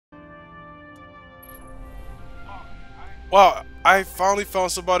Wow, I finally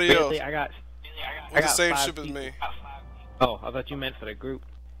found somebody else Really, I got with the same 5 ship as people. me. Oh, I thought you meant for the group.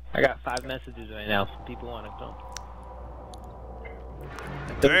 I got 5 messages right now. Some people want to come.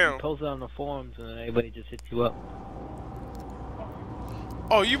 Damn. You post it on the forums and then everybody just hits you up.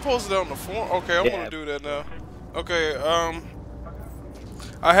 Oh, you posted it on the forum? Okay, I'm gonna do that now. Okay,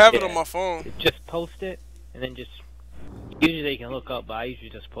 I have it on my phone. Just post it and then just. Usually they can look up, but I usually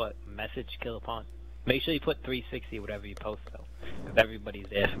just put message kill upon. Make sure you put 360 whatever you post though, because everybody's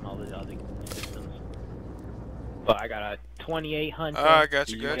there from all the other systems. But I got a 28 Hunter. I got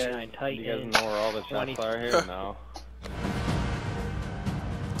you, Do you guys know where all the chests are here? No.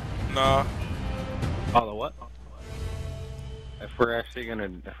 Nah. All the what? If we're actually gonna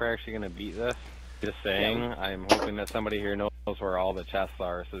beat this, just saying, I'm hoping that somebody here knows where all the chests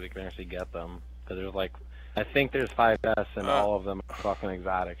are so we can actually get them. Because there's like, I think there's 5 chests and all of them are fucking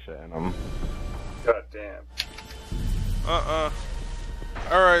exotic shit in them. God damn.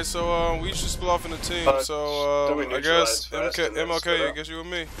 Alright, so we should split off in a team. So I guess MLK, I guess you and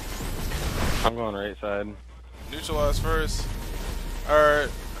me. I'm going right side. Neutralize first. Alright.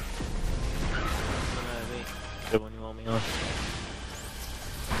 Good one you want me on.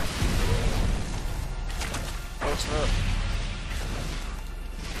 What's up?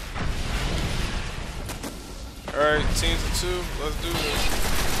 Alright, teams of 2, let's do this.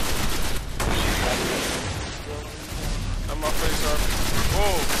 Got my face off.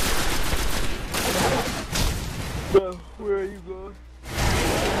 Whoa! Bro, where are you going?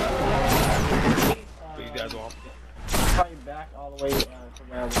 What do you guys want? Probably back all the way to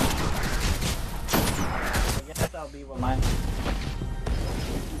where I was. I guess I'll be with mine.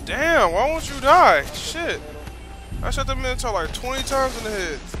 Damn, why won't you die? Shit. I shot that Minotaur like 20 times in the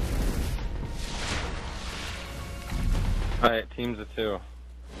head. Alright, teams of 2.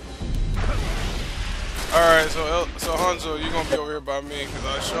 Alright, so Hanzo, you're gonna be over here by me, because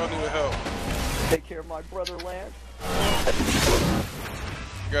I sure need help. Take care of my brother Lance.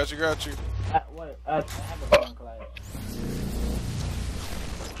 Got you. I have a phone class.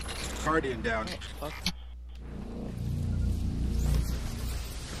 Guardian down.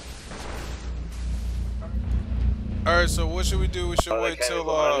 Alright, so what should we do? We should wait till,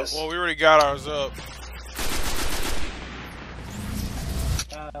 well, we already got ours up.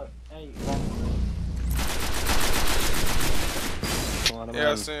 Hey,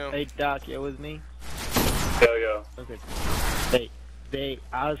 yeah, I see him. Hey Doc, it was me. Yo. Okay.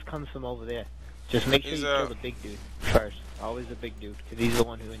 Ours comes from over there. Just make sure you kill the big dude first. Always the big dude, because he's the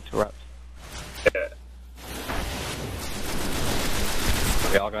one who interrupts. Yeah.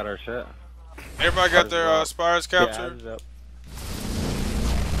 We all got our shit. Everybody got their spires captured? Yeah,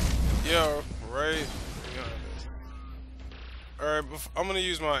 yeah, right. Alright, I'm gonna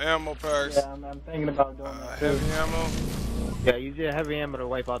use my ammo packs. Yeah, I'm thinking about doing that too. Heavy ammo. Yeah, use your heavy ammo to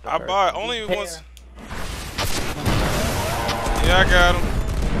wipe out the I buy only once. Yeah, I got him.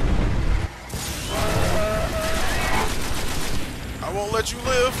 I won't let you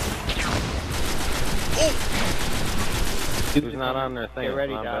live. Oh! Who's not on their thing? Get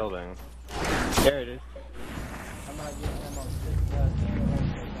ready, it's not building. There it is. I'm not getting ammo.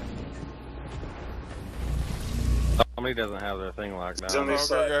 Somebody doesn't have their thing locked down.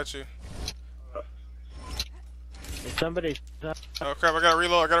 Okay, got you. If somebody. Oh crap! I gotta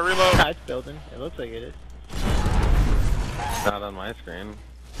reload. It's building. It looks like it is. Not on my screen.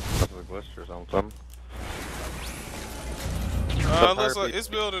 This is a glitch or something. It looks like it's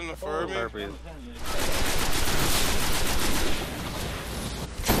building for me.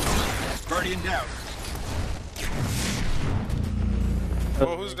 Guardian down.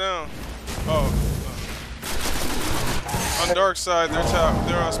 Oh, who's down? Oh. On dark side,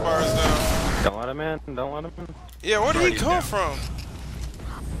 they're on spires down. Don't let him in. Don't let him in. Yeah, where did he come from?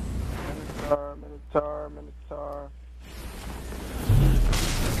 Minotaur.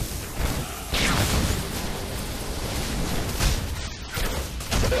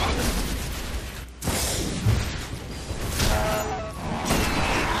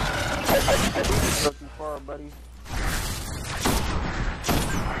 I think you go too far, buddy.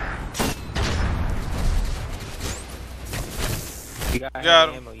 You got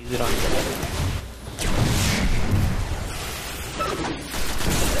him. ammo, use it on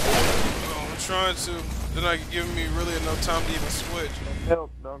I'm trying to. They're not giving me really enough time to even switch.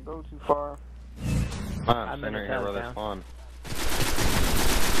 Help, don't go too far. Come on, stand right here where they spawn.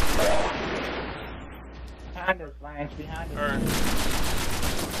 Behind us, Lance, behind us. Alright.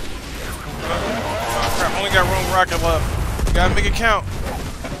 Oh crap, only got one rocket left. Gotta make it count.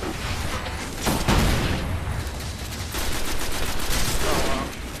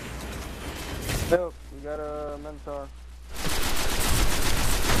 Help, we got a Minotaur.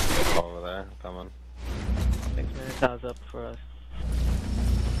 Over there, coming. 6 Minotaurs up for us.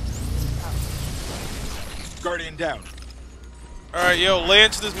 Guardian down. Alright, yo, lay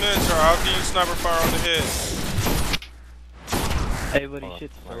into this Minotaur. I'll give you sniper fire on the head. Everybody Hold on,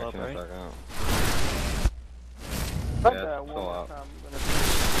 shit's I still up, got you in a right? second. Fuck Yeah, that it's one still more out. time. I'm gonna do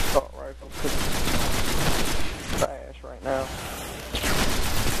assault rifle. Trash right now.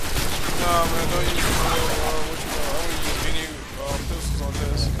 Nah, man, don't use what you call. I'm gonna use any pistols on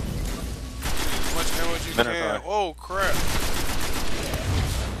this. As much ammo as you Minotaur. can. Oh, crap.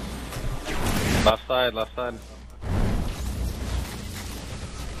 Left side, left side.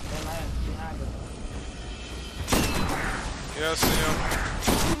 Behind us. Yeah, I see him.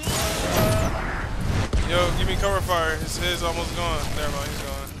 Yo, give me cover fire. His head's almost gone. Never mind, he's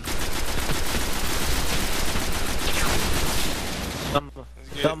gone.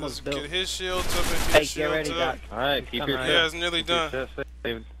 Let's get his shields up and Hey, his get shields ready, up. Doc. Alright, keep your Come shit. Yeah, it's nearly Keep your done. shit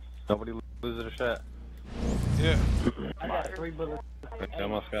saved. Nobody loses a shit. Yeah, I got 3 bullets. We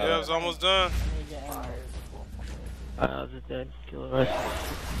almost got yeah, it. it's almost done. I need to get ammo. How's it dead? Kill the rest.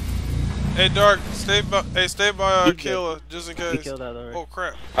 Hey, Dark, stay by He's dead. Killer, just in He case. killed that already. Oh,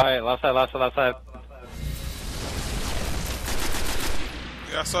 crap. Alright, left side, left side, left side.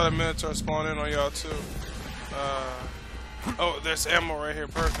 Yeah, I saw that Minotaur spawn in on y'all, too. Oh, there's ammo right here.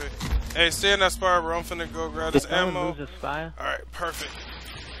 Perfect. Hey, stay in that spire, bro. I'm finna go grab this Did someone ammo. lose his fire? Alright, perfect.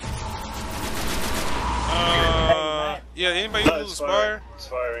 Yeah, anybody No, lose it's a spire? It's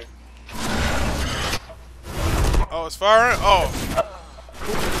firing. Oh, it's firing? Oh.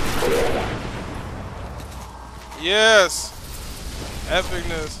 Yes.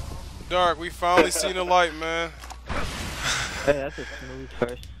 Epicness. Dark, we finally seen the light, man. Hey, that's a smooth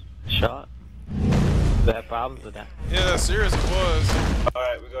first shot. They have problems with that. Yeah, serious it was.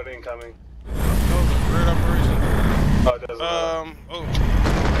 Alright, we got incoming. That was a great operation. Oh, it doesn't matter. Oh.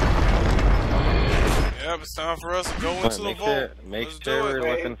 Yep, it's time for us to go into the Make vault. sure, make Let's sure do we're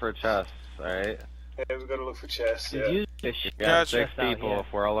it. looking for chests, alright? Yeah, we gotta look for chests, There's yeah. usually a shit We got Gotcha. 6 out people. here.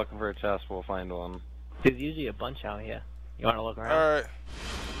 If we're all looking for a chest, we'll find one. There's usually a bunch out here. You wanna look around? Alright.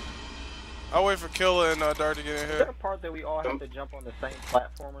 I'll wait for Killer and Dart to get in Is there here. a part that we all have to jump on the same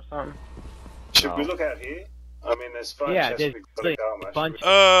platform or something? Should we No. look out here? I mean, there's 5 Yeah, chests there's we gotta go, a man. bunch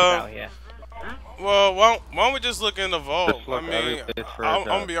out here. Well, why don't we just look in the vault? Just look I mean, every place for a I'm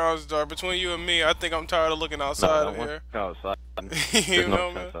gonna chest. be honest, Dart. Between you and me, I think I'm tired of looking outside No, of don't here. look outside. You There's know,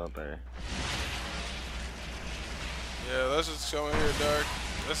 no man? chests out there. Yeah, let's just go in here, Dark.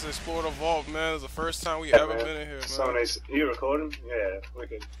 Let's explore the vault, man. It's the first time we Yeah, ever man. been in here, man. You recording? Yeah,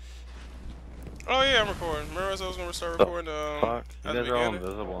 wicked. Oh yeah, I'm recording. Remember I said I was gonna start The recording Fuck, at you the guys are all beginning?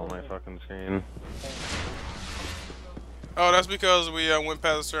 invisible on my fucking screen. Oh, that's because we went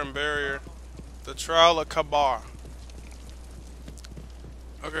past a certain barrier. The Trial of Kabar.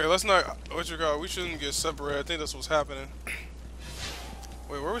 Okay, let's not. What you call? We shouldn't get separated. I think that's what's happening.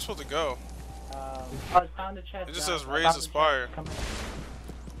 Wait, where are we supposed to go? I found the chest. It just now. says I raise found the the spire. chest. Come on.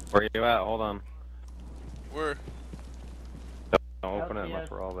 Where you at? Hold on. Where? Don't open it unless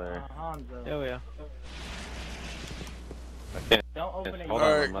we're all there. Hanzo. There we are. I can't. Don't open it. Hold yet.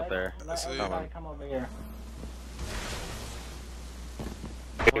 on, Alright. I'm not there. Let's see. Everybody come over here.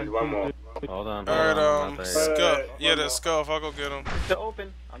 Here's one more. Hold on. Alright, I'm not there. Scuff. Wait, Yeah, one that's Scuff. I'll go get him. It's still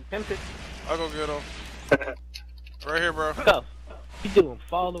open. I'm tempted. I'll go get him. Right here, bro. Go. You doing?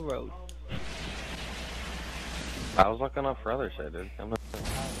 Follow the road. I was looking up for other shit, dude. I'm not.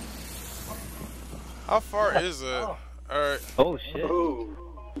 How far is it? Alright. Oh shit. Ooh.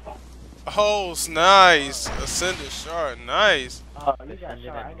 Oh, it's nice. Ascended shard. Nice. Oh, you got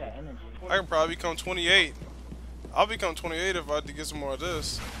shot. I got energy. I can probably become 28. I'll become 28 if I had to get some more of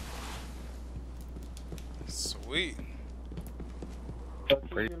this. Sweet.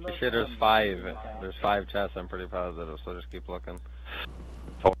 Pretty sure there's 5. There's 5 chests. I'm pretty positive. So just keep looking.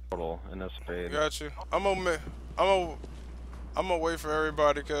 Total in this raid. Got you. I'm gonna wait for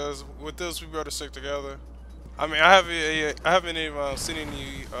everybody because with this we better stick together. I mean, I haven't even seen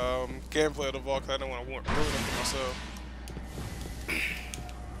any gameplay of the vault 'cause I don't want to ruin it for myself.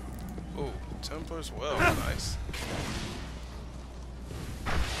 Ooh, Templars well, nice.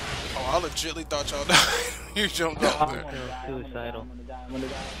 Oh, I legitly thought y'all died. You jumped off there. Suicidal. I'm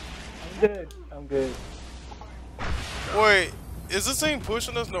good. I'm good. Wait, is this thing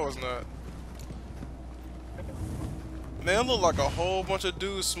pushing us? No, it's not. Man, it look like a whole bunch of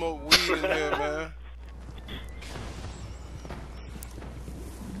dudes smoke weed in here, man.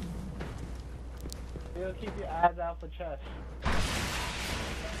 Still keep your eyes out for chests.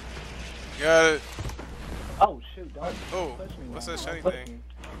 Got it. Oh shoot! Don't Oh, push me. what's man. that shiny Don't push thing? me.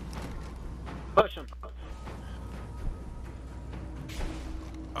 Push him.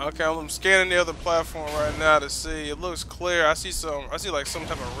 Okay, I'm scanning the other platform right now to see. It looks clear. I see like some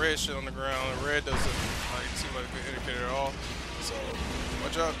type of red shit on the ground. And red doesn't like seem like a good indicator at all. So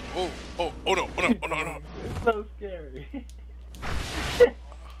watch out. Oh no. It's so scary.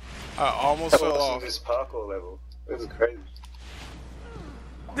 I almost fell What's off. this parkour level? This is crazy.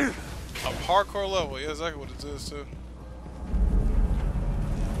 A parkour level, yeah, exactly what it is too.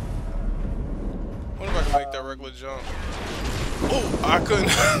 Wonder if I can make that regular jump. Oh, I couldn't.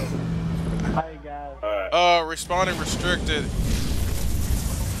 Hi guys. Alright. Responding restricted.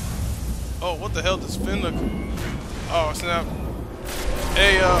 Oh, what the hell does Finn look? Oh, snap.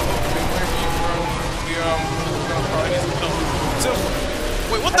 Hey,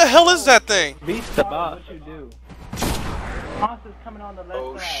 wait, what the hell is that thing? Beast The boss. What you do? Monster's coming on the left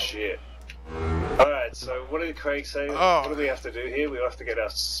Oh side. shit. Alright, so what did Craig say? Oh. What do we have to do here? We have to get our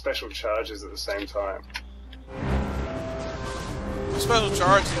special charges at the same time. Special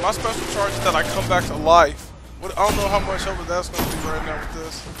charge. My special charge is that I come back to life. What, I don't know how much over that's going to be right now with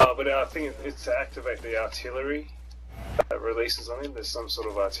this. Oh, but I think it's to activate the artillery that releases on him. There's some sort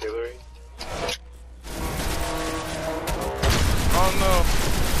of artillery. Oh no.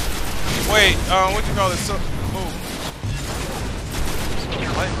 Wait, what you call this? So, oh.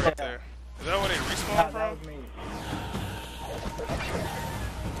 Light right there. Is that where they respawn That from? was me.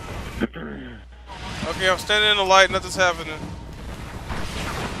 Okay, I'm standing in the light, nothing's happening.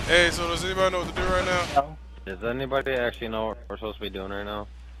 Hey, so does anybody know what to do right now? No. Does anybody actually know what we're supposed to be doing right now?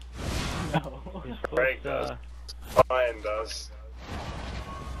 No. Craig does. Ryan does.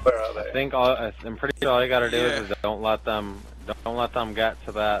 Where are I they? think I'm pretty sure all you gotta do Yeah. is don't let them get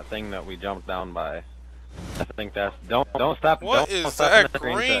to that thing that we jumped down by. I think that's don't stop. What don't is stop in that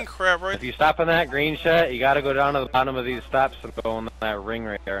green green shit. crap right If you stop in that green shit, you gotta go down to the bottom of these steps and go in that ring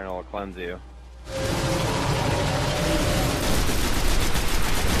right there, and it'll cleanse you.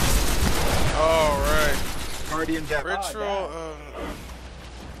 Alright. Guardian down. Ritual,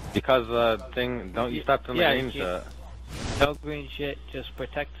 Because the thing, don't you stop in the Yeah, green you- shit. No green shit, just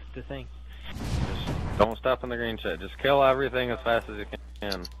protect the thing. Just don't stop in the green shit. Just kill everything as fast as you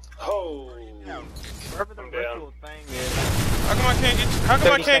can. Oh! Wherever the I'm down. ritual thing is. how come I can't get you, how come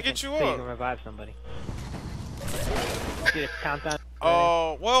I 30 can't get you seconds so you up? can revive somebody. See the countdown?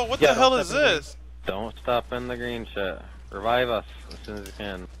 Oh, well, what Yeah, the hell don't is step in the this? Don't stop in the green shit. Revive us as soon as you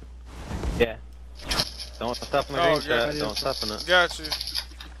can. Yeah. Don't stop in the Oh, green yeah. shit. Don't stop in it. Got you.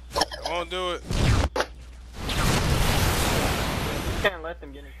 I won't do it. Can't let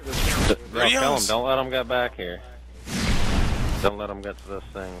them get into the No, kill Radios. him. Don't let him get back here. Don't let him get to this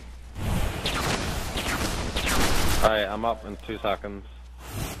thing. Alright, I'm up in 2 seconds.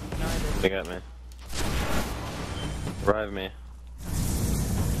 You get me. Revive me.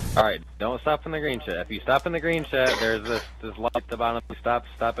 Alright, don't stop in the green shit. If you stop in the green shit, there's this light at the bottom. Stop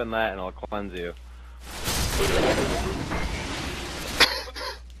in that and it'll cleanse you.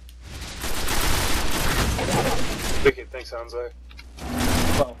 Wicked, thanks Hanzo.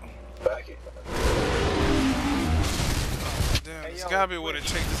 Back in. Damn, there's gotta be a way to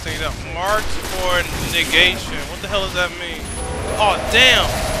check this thing out. Mark for negation. What the hell does that mean? Oh, damn!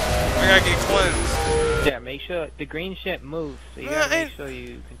 I gotta get cleansed. Yeah, make sure the green shit moves, so you Yeah, gotta make ain't- sure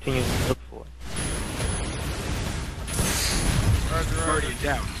you continue to look for it. Roger, roger. Guardian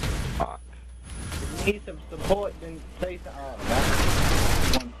down. Fuck. If you need some support, then say something.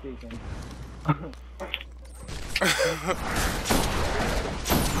 That's one speaking.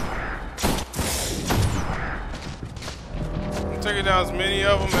 I'm taking down as many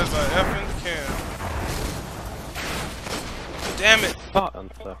of them as I effing can. Damn it! 10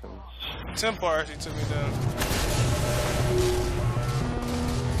 seconds. Templar actually took me down.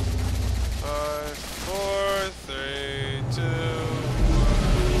 5, 4, 3, 2,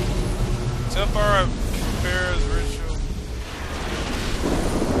 1. Templar prepares ritual.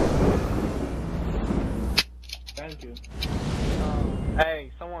 Thank you.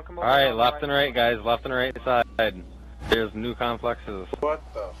 Hey, someone come over. Alright, left and right, guys. Left and right side. There's new complexes. What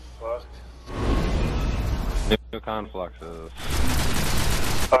the fuck? New complexes.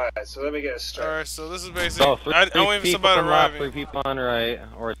 Alright, so let me get it straight. Alright, so this is basically. So, three I'm waiting for people somebody on left, 3 arriving. people on the right,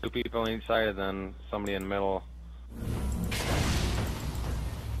 or 2 people on each side, and then somebody in the middle.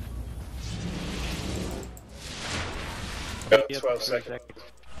 Got Yep, 12 30 seconds.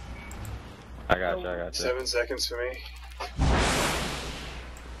 I got you. 7 seconds for me.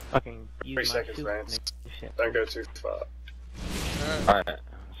 Fucking use 3 my seconds, suit Vance. and make shit. Don't go too far. Alright,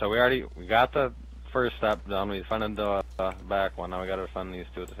 so we got the first step done. We funded the back one. Now we gotta fund these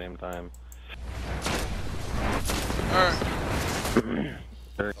 2 at the same time. Alright.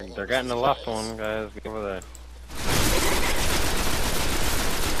 They're getting the left one, guys. Get over there.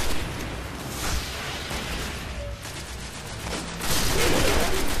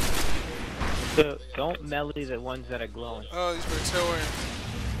 So don't melee the ones that are glowing. Oh, he's artillery.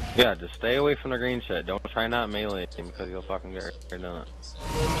 Yeah, just stay away from the green shit. Don't try not melee him because you'll fucking get hurt on it.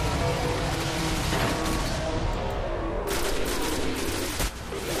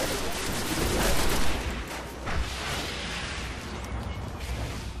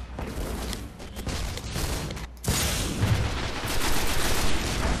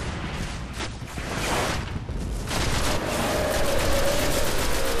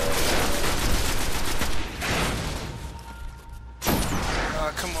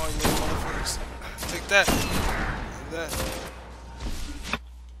 Come on, you little motherfuckers. Take that. And that.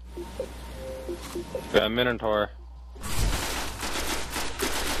 Got a Minotaur.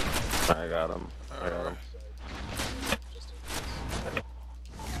 I got him. I got him.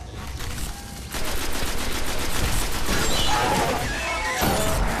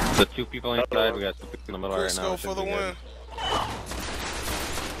 The two people inside, we got two people in the middle Quick right now. scope for the win.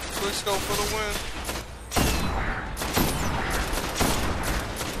 Quick scope for the win.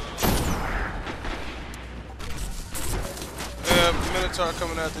 Yeah, Minotaur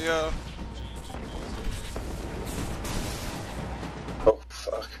coming after y'all. Oh,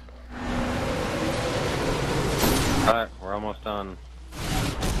 fuck. Alright, we're almost done.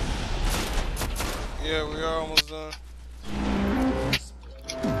 Yeah, we are almost done.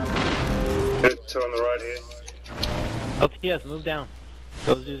 Good, two on the right here. OTS, move down.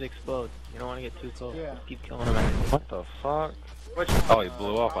 Those dudes explode. You don't want to get too close. Yeah. Just keep killing them. What the fuck? Oh, he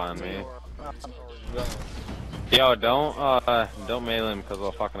blew up on me. Yo, don't melee him because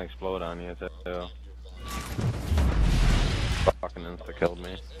they'll fucking explode on you too. Fucking insta killed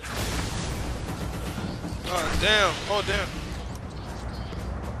me. Oh, damn. Oh, damn.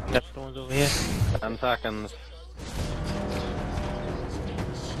 That's the ones over here. 10 seconds.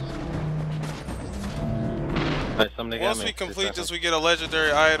 Alright, somebody got Once me. we 2 complete this, seconds. we get a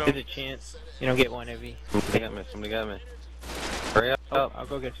legendary item. There's a chance. You don't get one every. Somebody got me. Somebody got me. Hurry up. Oh, I'll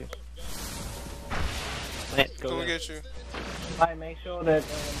go get you. Lance, go Come get get you. Alright, make sure that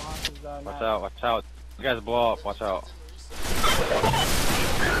the monsters are Watch not... out, watch out. You guys blow up, watch out.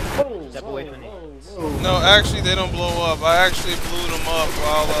 Whoa, Step away from me. whoa. No, actually, they don't blow up. I actually blew them up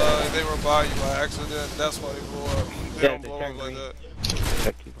while they were by you. I actually did. That's why they blew up. They Yeah, don't they blow turn up like green.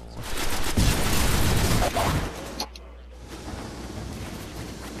 that. Keep on.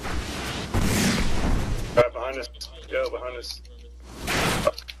 Right behind us. Yo, behind us.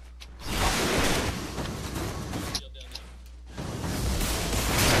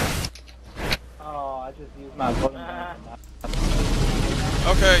 Oh, I just used my button.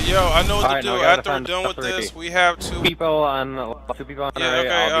 Okay, yo, I know what Alright, to now do. we gotta After we're find done with 3. this, we have to. Two people on the Yeah, right, okay,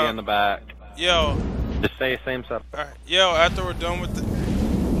 I'll be in the back. Yo, Just stay same stuff. alright, yo, after we're done with this,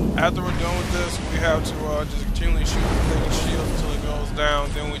 we have to just continually shoot the shield until it goes down.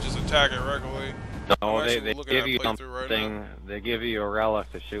 Then we just attack it regularly. No, I'm they actually looking give at you playthrough right something. They give you a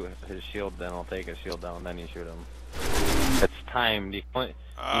relic to shoot his shield. Then I'll take his shield down. Then you shoot him. It's timed. You can only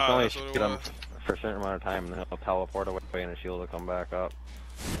That's what shoot it him was. for a certain amount of time, and then he'll teleport away, and his shield will come back up.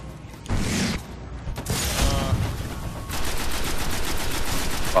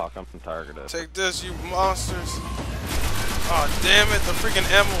 Fuck, I'm targeted. Take this, you monsters. Oh, damn it. The freaking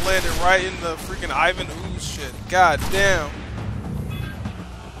ammo landed right in the freaking Ivan Ooze shit. God damn.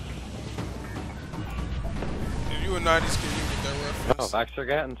 If you a 90s kid, you get that Oh, reference. thanks for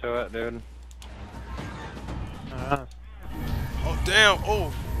getting to it, dude. Oh, damn.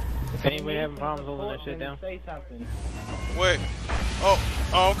 Oh, If anybody having problems holding that shit down, Say something. wait. Oh,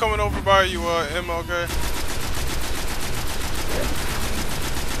 I'm coming over by you, MLK.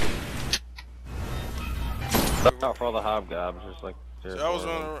 Look out for all the hobgobs, just like. I was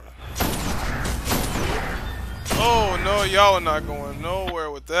running around. Oh, no, y'all are not going nowhere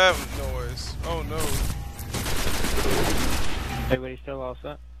with that noise. Oh, no. everybody still all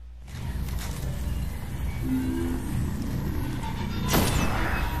set?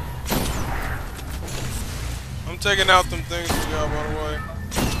 I'm taking out them things for y'all, by the way.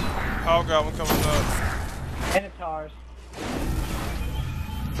 Hobgoblin coming up. Minotaurs.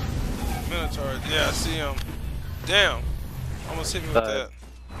 Minotaur, yeah, I see him. Damn. Almost hit me with that.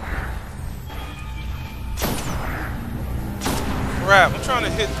 Crap, I'm trying to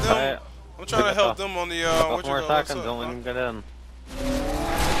hit them. I'm trying to help them on the, Couple what you more call it? seconds, don't let him get in.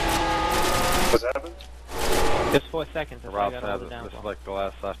 What's happened? Just 4 seconds. That's why I Rob gotta said hold it this down. is like the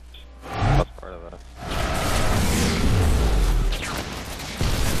last session. That's part of it.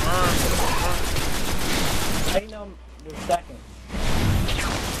 Ain't no the second.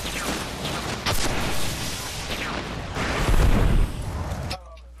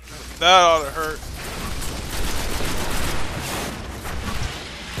 That ought to hurt.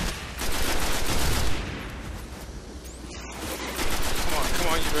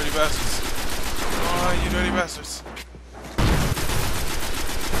 dirty bastards. Oh, you dirty bastards.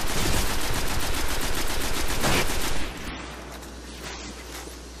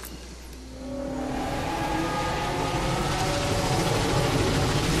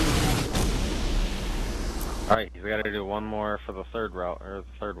 Alright, we gotta do one more for the third route, or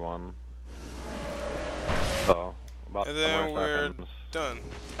the third one. So, about And 10 then more we're seconds. done.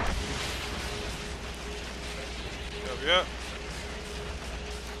 Yep.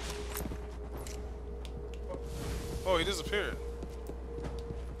 Oh, he disappeared.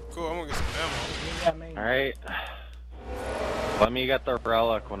 Cool, I'm gonna get some ammo. Alright. Let me get the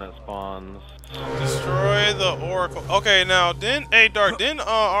relic when it spawns. Destroy the oracle. Okay, now didn't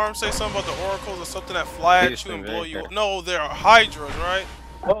Arm say something about the oracles or something that fly at you and blow you up? No, they're hydras, right?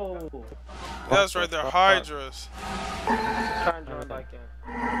 Oh. That's right, they're hydras. Trying to join back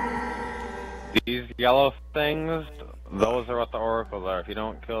in. These yellow things, those are what the oracles are. If you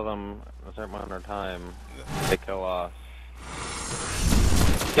don't kill them a certain amount of time, they kill us.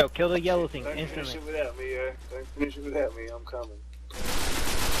 Yo, kill the yellow thing Don't finish instantly. it without me, Don't finish it without me, I'm coming.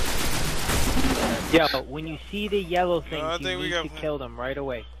 Yo, when you see the yellow things, I you think we need got- to kill them right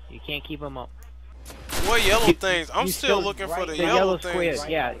away. You can't keep them up. What yellow You- things? I'm you still looking for the the yellow squares. things.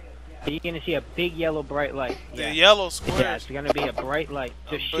 Yeah, you're gonna see a big yellow bright light. The Yeah, yellow yeah, squares. it's gonna be a bright light.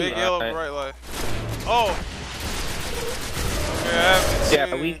 Just shoot. Big it. yellow Alright. bright light. Oh. Okay, I haven't seen Yeah,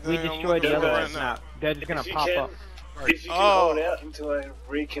 we anything. I'm destroyed the looking other right ones now. now. They're just gonna If you pop can, up. if you can Oh. hold out until I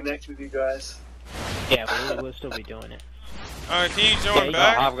reconnect with you guys. Yeah, but we'll still be doing it. Alright, can you Yeah, join you The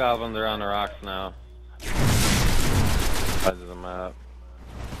back? hobgoblins are on the rocks now. Size of the map.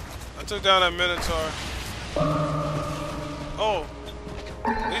 I took down that Minotaur. Oh.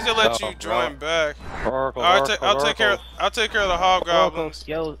 At least they let you join back. Oracles, I'll oracles, take care. oracles. I'll take care of the Oracles, hobgoblins.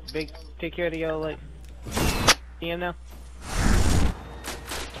 yellow, big. Take care of the yellow light. See him now?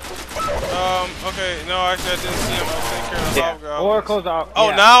 Okay, no, actually I didn't see him. I'll take care of the Yeah. hobgoblins. Oracles are. Oh,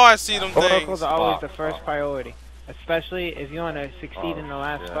 yeah. now I see them Oracles things. are always Fuck. the first priority, especially if you want to succeed in the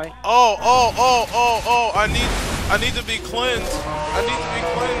last shit. fight. Oh, I need to be cleansed. I need to be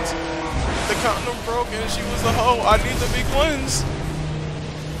cleansed. The condom broke and she was a hoe. I need to be cleansed.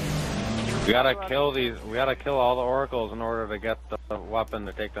 We gotta kill these. We gotta kill all the oracles in order to get the weapon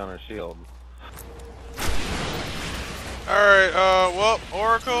to take down her shield. Alright, well,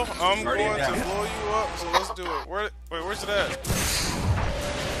 Oracle, I'm Guardian going to down. blow you up, so let's do it. Where's it at?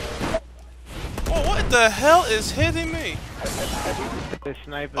 Oh, what the hell is hitting me? The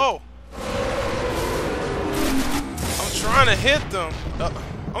sniper. Oh. I'm trying to hit them.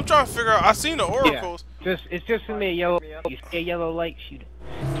 I'm trying to figure out, I seen the oracles. It's just gonna be a yellow. You see a yellow light, shoot it.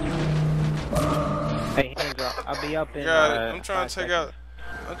 Hey, hands up. I'll be up in. Got it. I'm trying to take out.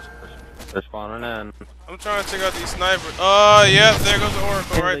 They're spawning in. I'm trying to take out these snipers. Yeah, there goes the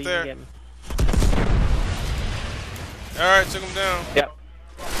oracle right there. Alright, took him down. Yep.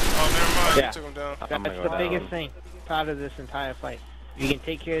 Oh, never mind. Yeah. You took him down. I'm That's gonna the go biggest down. thing out of this entire fight. You can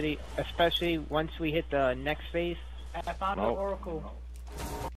take care of the, especially once we hit the next phase. I found Nope. an oracle.